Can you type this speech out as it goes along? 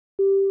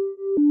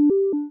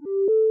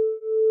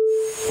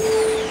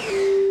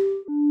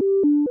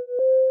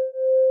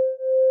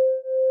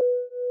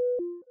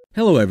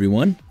Hello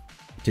everyone.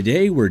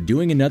 Today we're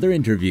doing another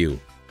interview.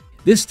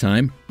 This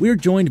time we're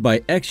joined by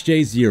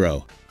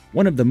XJ-0,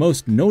 one of the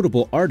most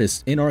notable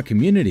artists in our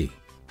community.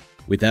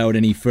 Without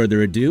any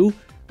further ado,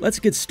 let's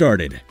get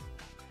started.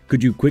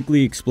 Could you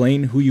quickly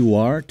explain who you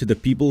are to the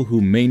people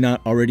who may not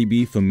already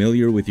be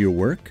familiar with your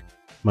work?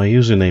 My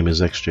username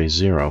is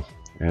XJ-0,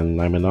 and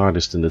I'm an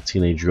artist in the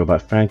Teenage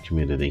Robot fan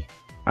community.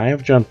 I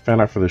have drawn fan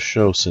art for the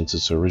show since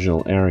its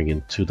original airing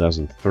in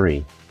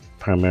 2003,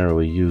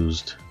 primarily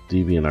used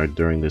DeviantArt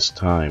during this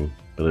time,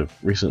 but have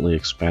recently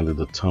expanded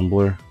to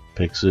Tumblr,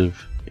 Pixiv,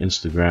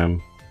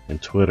 Instagram,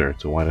 and Twitter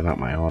to widen out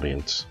my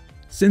audience.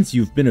 Since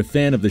you've been a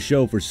fan of the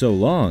show for so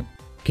long,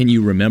 can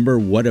you remember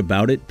what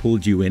about it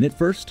pulled you in at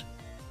first?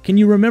 Can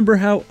you remember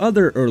how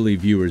other early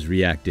viewers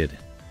reacted?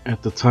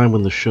 At the time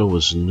when the show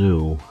was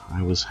new,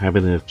 I was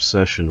having an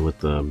obsession with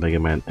the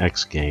Mega Man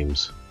X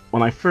games.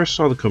 When I first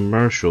saw the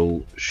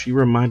commercial, she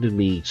reminded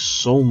me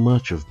so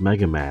much of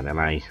Mega Man, and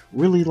I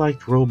really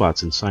liked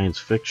robots in science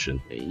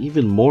fiction.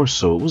 Even more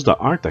so, it was the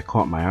art that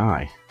caught my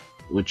eye,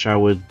 which I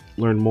would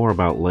learn more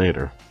about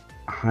later.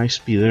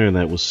 High-speed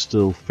internet was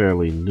still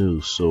fairly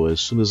new, so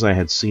as soon as I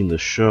had seen the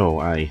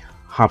show, I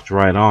hopped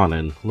right on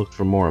and looked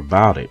for more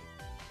about it.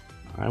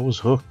 I was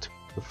hooked.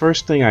 The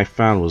first thing I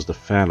found was the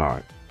fan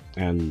art,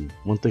 and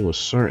one thing was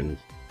certain: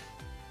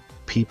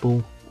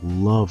 people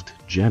loved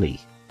Jenny.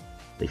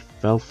 They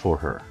fell for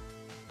her.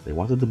 They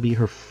wanted to be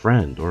her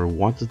friend or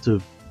wanted to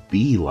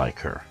be like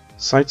her.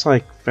 Sites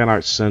like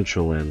FanArt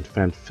Central and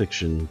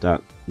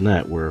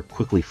fanfiction.net were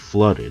quickly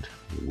flooded.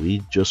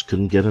 We just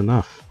couldn't get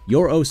enough.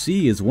 Your OC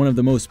is one of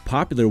the most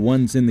popular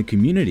ones in the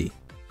community.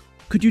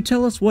 Could you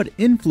tell us what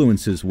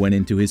influences went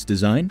into his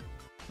design?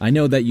 I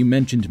know that you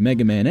mentioned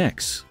Mega Man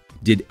X.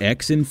 Did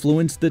X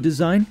influence the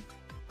design?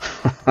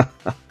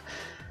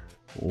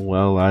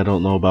 Well, I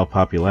don't know about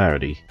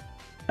popularity.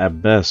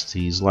 At best,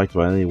 he's liked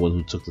by anyone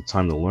who took the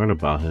time to learn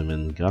about him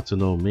and got to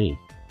know me.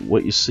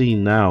 What you see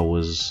now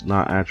was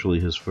not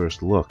actually his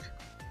first look.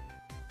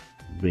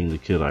 Being the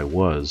kid I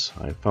was,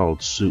 I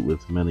followed suit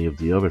with many of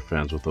the other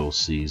fans with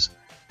OCs,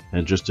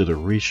 and just did a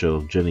reshow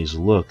of Jenny's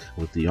look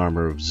with the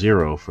armor of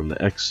Zero from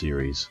the X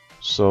series.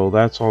 So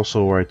that's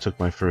also where I took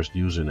my first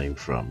username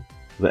from.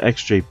 The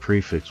XJ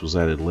prefix was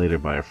added later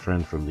by a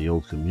friend from the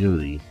old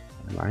community,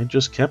 and I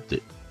just kept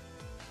it.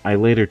 I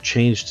later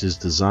changed his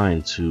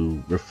design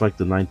to reflect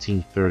the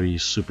 1930s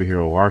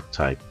superhero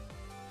archetype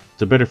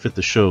to better fit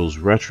the show's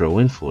retro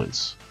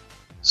influence.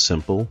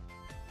 Simple,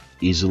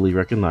 easily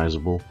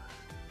recognizable,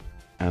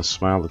 and a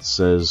smile that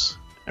says,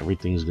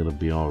 everything's gonna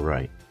be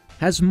alright.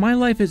 Has My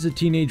Life as a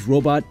Teenage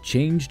Robot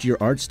changed your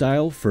art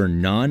style for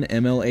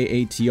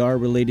non-MLAATR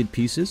related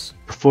pieces?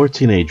 Before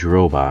Teenage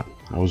Robot,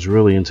 I was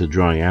really into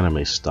drawing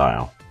anime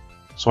style,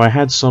 so I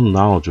had some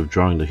knowledge of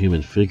drawing the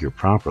human figure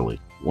properly.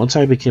 Once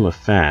I became a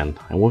fan,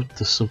 I went with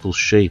the simple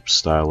shape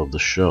style of the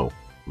show.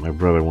 My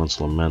brother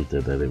once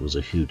lamented that it was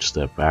a huge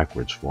step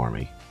backwards for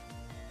me.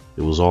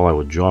 It was all I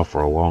would draw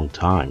for a long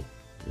time.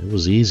 It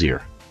was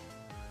easier.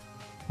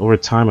 Over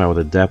time, I would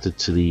adapt it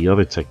to the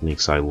other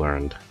techniques I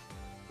learned,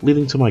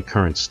 leading to my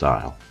current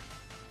style.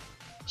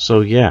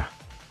 So yeah,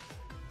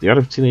 the art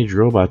of Teenage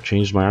Robot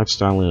changed my art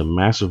style in a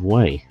massive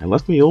way and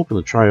left me open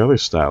to try other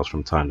styles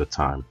from time to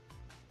time.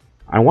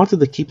 I wanted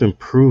to keep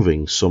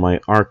improving so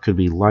my art could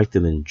be liked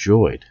and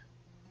enjoyed.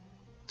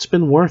 It's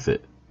been worth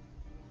it.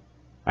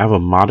 I have a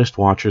modest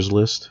watchers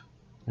list,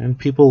 and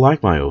people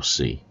like my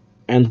OC.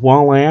 And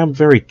while I am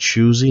very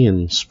choosy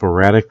and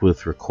sporadic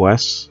with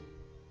requests,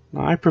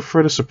 I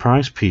prefer to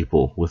surprise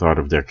people with art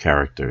of their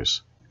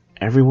characters.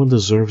 Everyone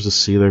deserves to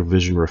see their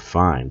vision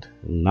refined,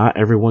 and not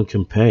everyone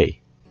can pay.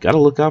 Gotta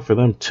look out for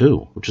them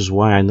too, which is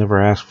why I never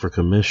ask for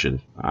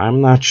commission. I'm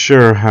not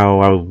sure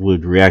how I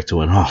would react to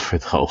an offer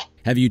though.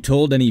 Have you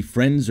told any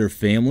friends or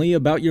family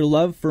about your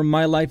love for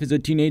My Life as a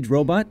Teenage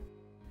Robot?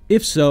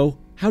 If so,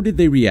 how did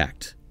they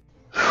react?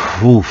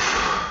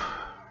 Oof.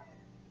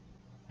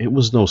 It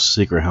was no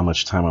secret how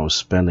much time I was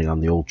spending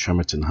on the old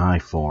Tremerton High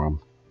forum.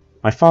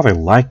 My father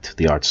liked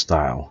the art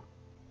style,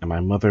 and my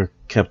mother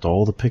kept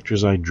all the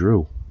pictures I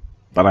drew,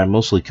 but I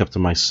mostly kept to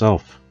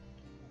myself.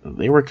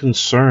 They were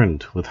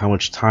concerned with how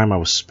much time I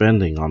was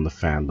spending on the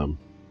fandom.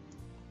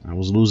 I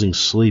was losing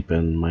sleep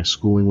and my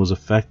schooling was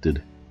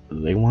affected.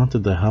 They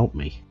wanted to help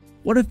me.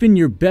 What have been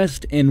your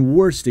best and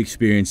worst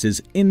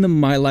experiences in the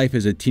My Life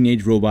as a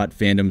Teenage Robot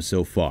fandom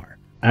so far?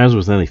 As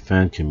with any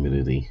fan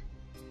community,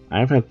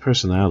 I've had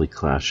personality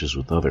clashes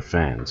with other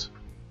fans.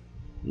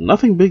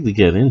 Nothing big to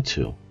get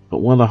into,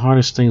 but one of the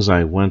hardest things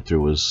I went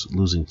through was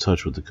losing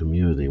touch with the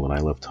community when I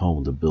left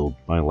home to build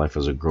my life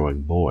as a growing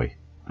boy.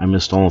 I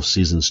missed all of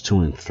seasons 2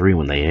 and 3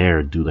 when they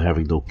aired due to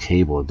having no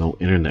cable or no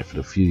internet for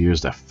the few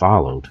years that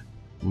followed.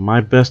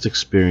 My best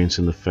experience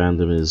in the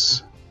fandom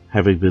is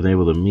having been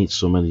able to meet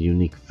so many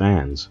unique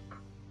fans.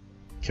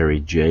 Carrie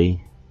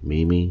J,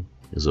 Mimi,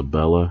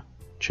 Isabella,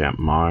 Champ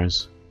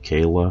Mars,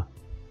 Kayla,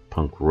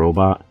 Punk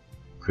Robot,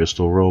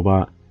 Crystal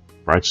Robot,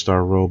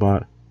 Brightstar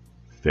Robot,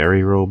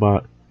 Fairy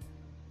Robot,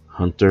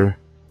 Hunter,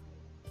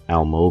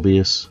 Al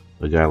Mobius,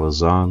 the guy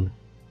Lazan,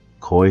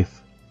 Koith,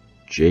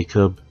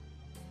 Jacob,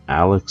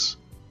 Alex,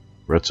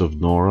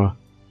 RetsofNoraa,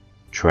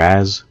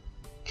 Traz,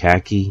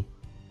 Khaki,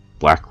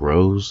 Black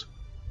Rose,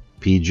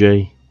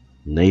 PJ,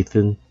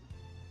 Nathan,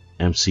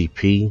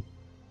 MCP,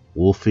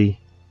 Wolfie,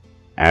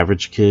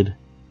 Average Kid,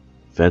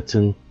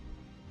 Fenton,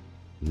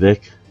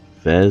 Vic,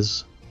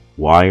 Fez,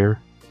 Wire,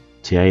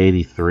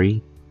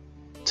 TI-83,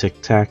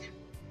 Tic Tac,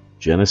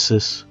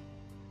 Genesis,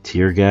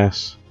 Tear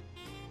Gas,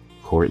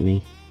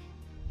 Courtney.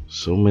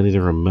 So many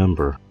to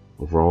remember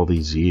over all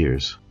these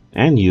years.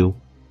 And you,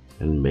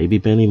 and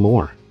maybe many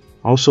more.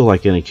 Also,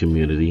 like any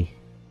community,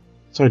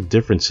 it's our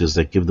differences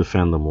that give the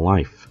fandom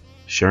life.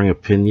 Sharing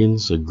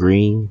opinions,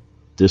 agreeing,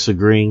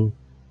 disagreeing,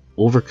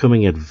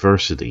 overcoming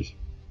adversity,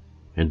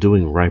 and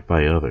doing right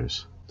by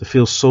others. To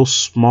feel so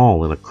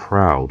small in a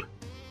crowd,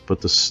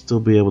 but to still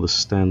be able to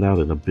stand out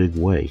in a big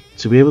way.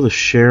 To be able to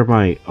share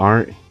my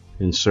art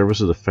in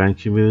service of the fan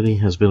community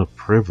has been a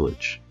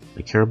privilege.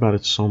 I care about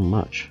it so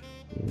much.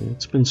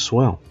 It's been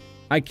swell.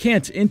 I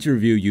can't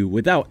interview you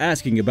without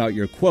asking about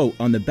your quote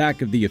on the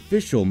back of the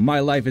official My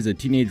Life as a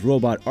Teenage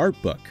Robot art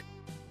book.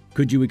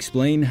 Could you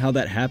explain how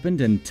that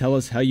happened and tell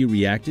us how you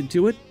reacted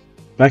to it?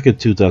 Back in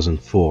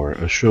 2004,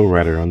 a show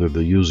writer under the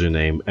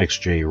username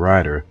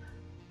XJ-0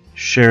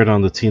 shared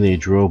on the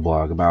Teenage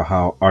Robot about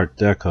how Art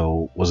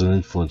Deco was an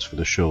influence for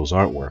the show's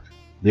artwork.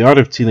 The art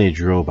of Teenage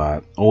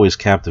Robot always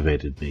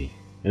captivated me,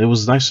 and it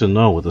was nice to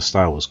know what the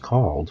style was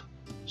called,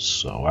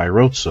 so I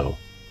wrote so.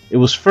 It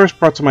was first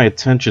brought to my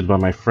attention by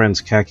my friends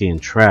Khaki and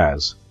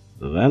Traz,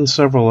 then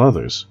several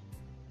others.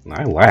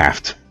 I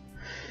laughed.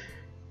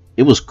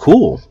 It was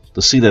cool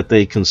to see that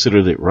they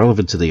considered it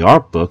relevant to the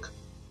art book,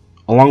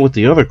 along with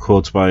the other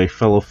quotes by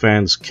fellow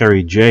fans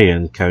Kerry J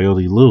and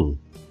Coyote Loon.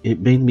 It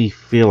made me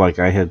feel like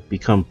I had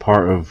become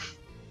part of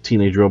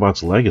Teenage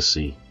Robot's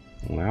legacy,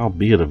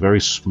 albeit a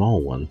very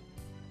small one.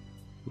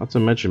 Not to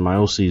mention my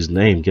OC's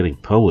name getting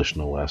published,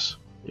 no less.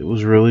 It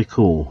was really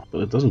cool,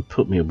 but it doesn't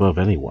put me above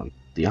anyone.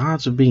 The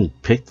odds of being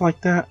picked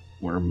like that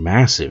were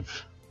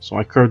massive, so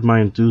I curbed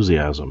my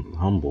enthusiasm,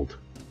 humbled.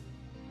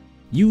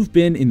 You've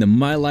been in the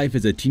My Life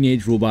as a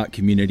Teenage Robot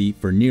community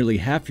for nearly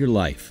half your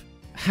life.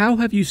 How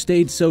have you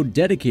stayed so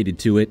dedicated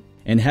to it,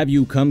 and have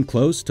you come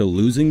close to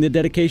losing the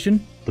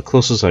dedication? The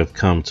closest I've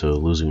come to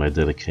losing my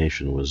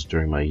dedication was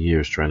during my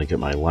years trying to get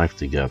my life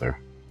together.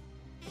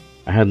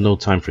 I had no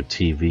time for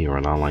TV or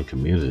an online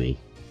community.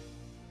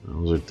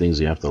 Those are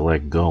things you have to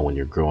let go when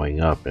you're growing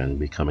up and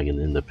becoming an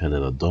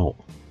independent adult.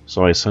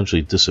 So I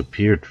essentially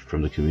disappeared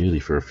from the community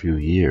for a few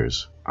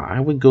years. I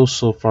would go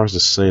so far as to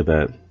say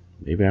that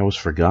maybe I was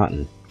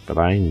forgotten, but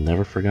I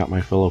never forgot my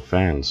fellow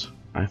fans.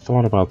 I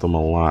thought about them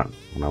a lot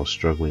when I was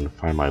struggling to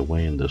find my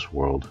way in this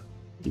world.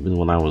 Even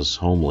when I was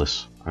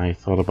homeless, I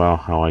thought about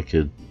how I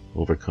could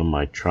overcome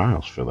my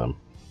trials for them,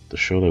 to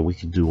show that we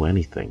could do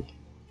anything.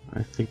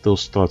 I think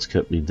those thoughts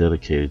kept me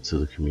dedicated to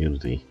the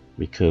community,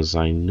 because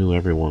I knew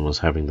everyone was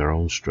having their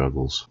own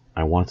struggles.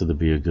 I wanted to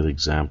be a good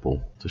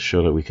example, to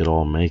show that we could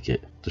all make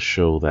it, to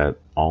show that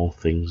all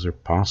things are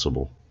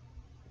possible.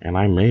 And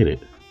I made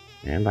it.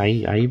 And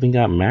I even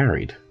got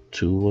married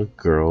to a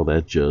girl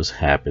that just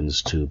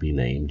happens to be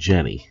named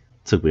Jenny.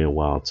 It took me a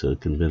while to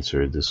convince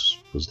her this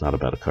was not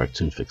about a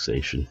cartoon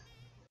fixation.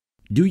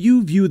 Do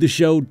you view the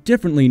show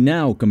differently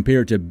now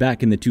compared to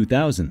back in the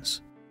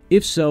 2000s?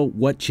 If so,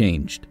 what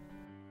changed?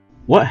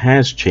 What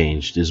has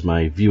changed is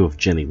my view of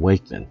Jenny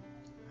Wakeman.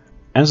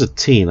 As a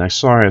teen, I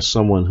saw her as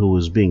someone who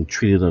was being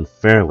treated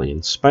unfairly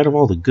in spite of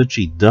all the good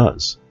she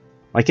does.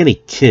 Like any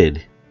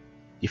kid,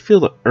 you feel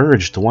the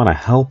urge to want to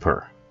help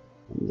her.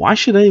 Why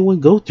should anyone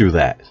go through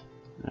that?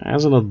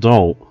 As an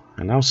adult,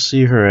 I now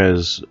see her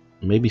as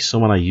maybe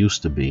someone I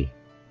used to be.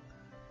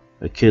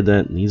 A kid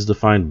that needs to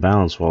find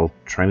balance while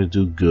trying to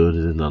do good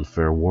in an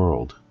unfair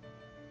world.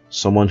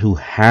 Someone who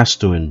has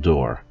to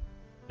endure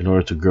in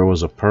order to grow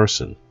as a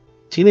person.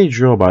 Teenage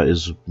Robot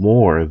is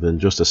more than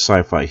just a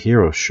sci-fi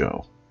hero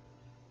show.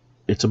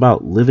 It's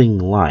about living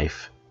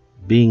life,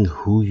 being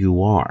who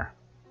you are.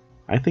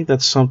 I think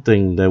that's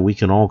something that we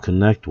can all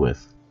connect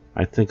with.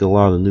 I think a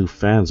lot of the new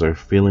fans are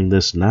feeling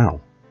this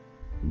now.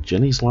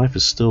 Jenny's life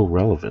is still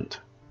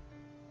relevant.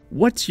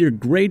 What's your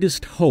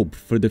greatest hope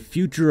for the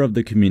future of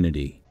the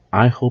community?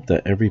 I hope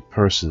that every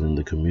person in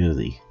the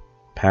community,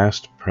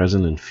 past,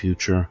 present, and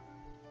future,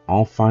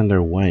 all find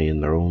their way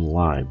in their own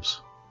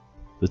lives.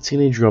 The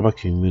Teenage Robot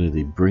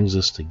community brings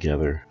us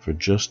together for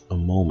just a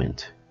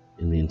moment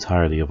in the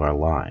entirety of our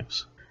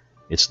lives.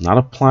 It's not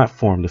a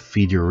platform to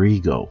feed your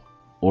ego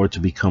or to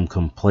become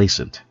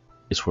complacent.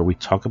 It's where we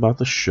talk about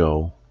the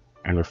show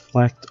and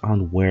reflect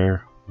on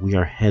where we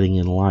are heading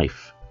in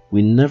life.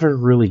 We never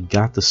really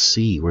got to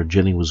see where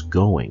Jenny was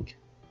going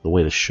the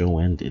way the show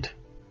ended.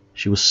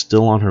 She was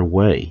still on her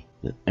way,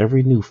 and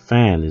every new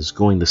fan is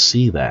going to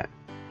see that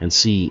and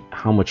see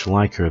how much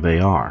like her they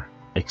are,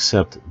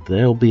 except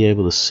they'll be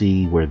able to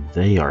see where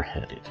they are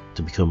headed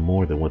to become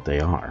more than what they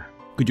are.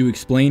 Could you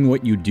explain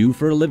what you do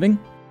for a living?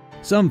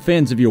 Some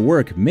fans of your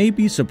work may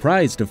be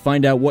surprised to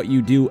find out what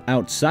you do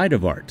outside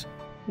of art.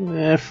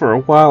 For a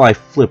while I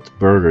flipped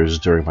burgers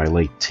during my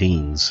late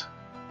teens.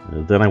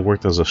 Then I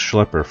worked as a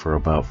schlepper for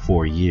about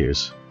 4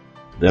 years.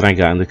 Then I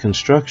got into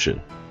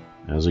construction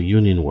as a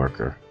union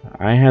worker.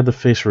 I had to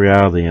face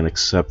reality and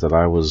accept that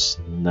I was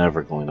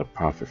never going to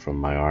profit from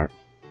my art.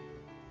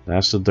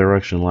 That's the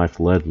direction life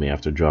led me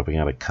after dropping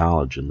out of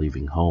college and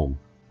leaving home.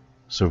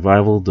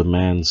 Survival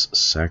demands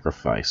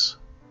sacrifice,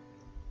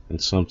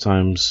 and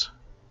sometimes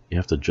you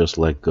have to just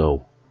let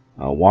go.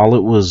 While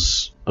it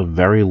was a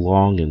very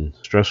long and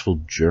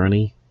stressful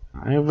journey,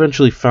 I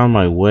eventually found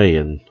my way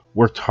and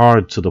worked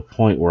hard to the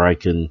point where I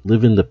can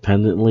live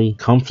independently,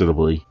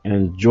 comfortably, and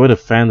enjoy the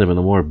fandom in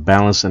a more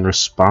balanced and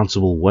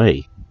responsible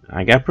way.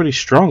 I got pretty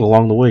strong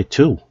along the way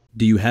too.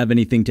 Do you have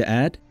anything to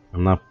add?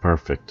 I'm not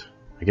perfect.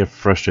 I get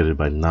frustrated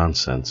by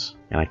nonsense,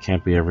 and I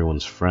can't be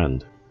everyone's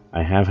friend.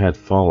 I have had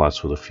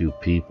fallouts with a few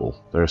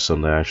people. There are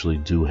some that actually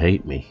do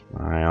hate me.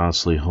 I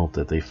honestly hope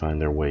that they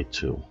find their way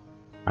too.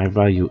 I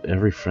value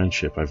every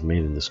friendship I've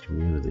made in this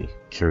community.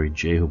 Carrie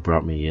J, who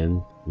brought me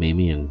in,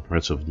 Mimi and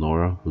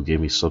RetsofNoraa, who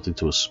gave me something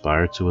to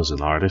aspire to as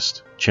an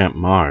artist, Champ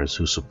Mars,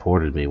 who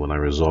supported me when I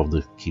resolved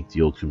to keep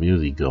the old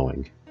community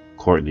going,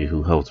 Courtney,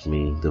 who helped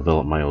me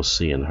develop my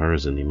OC and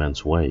hers in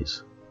immense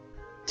ways.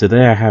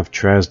 Today I have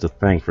Traz to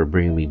thank for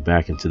bringing me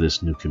back into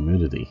this new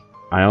community.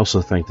 I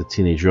also thank the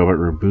Teenage Robot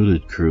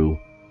Rebooted crew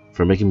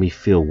for making me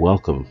feel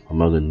welcome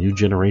among a new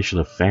generation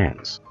of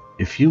fans.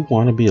 If you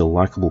want to be a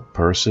likable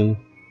person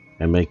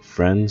and make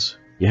friends,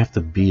 you have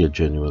to be a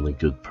genuinely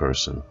good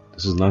person.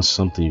 This is not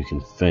something you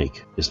can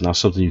fake. It's not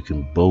something you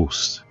can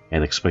boast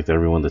and expect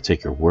everyone to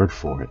take your word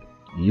for it.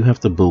 You have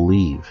to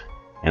believe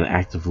and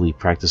actively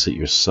practice it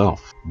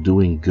yourself.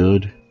 Doing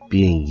good,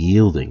 being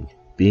yielding,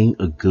 being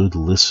a good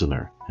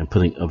listener, and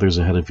putting others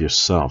ahead of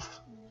yourself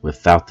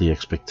without the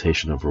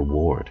expectation of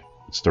reward.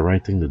 It's the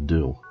right thing to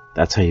do.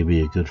 That's how you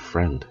be a good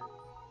friend.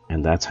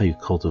 And that's how you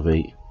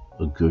cultivate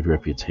a good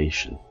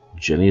reputation.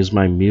 Jenny is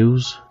my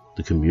muse,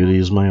 the community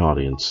is my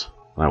audience,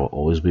 and I will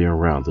always be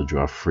around to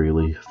draw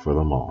freely for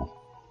them all.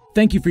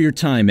 Thank you for your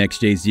time,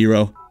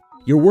 XJ-0.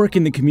 Your work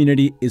in the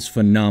community is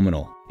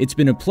phenomenal. It's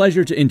been a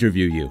pleasure to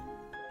interview you.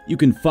 You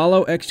can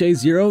follow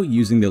XJ-0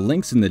 using the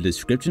links in the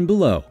description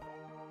below.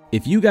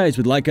 If you guys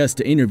would like us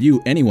to interview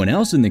anyone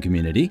else in the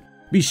community,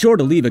 be sure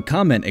to leave a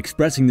comment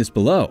expressing this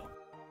below.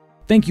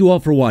 Thank you all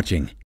for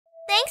watching.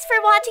 Thanks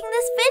for watching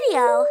this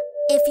video.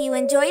 If you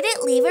enjoyed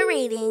it, leave a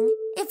rating.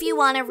 If you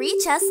want to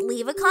reach us,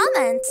 leave a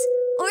comment.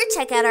 Or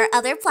check out our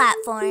other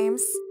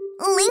platforms.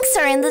 Links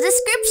are in the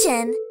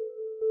description.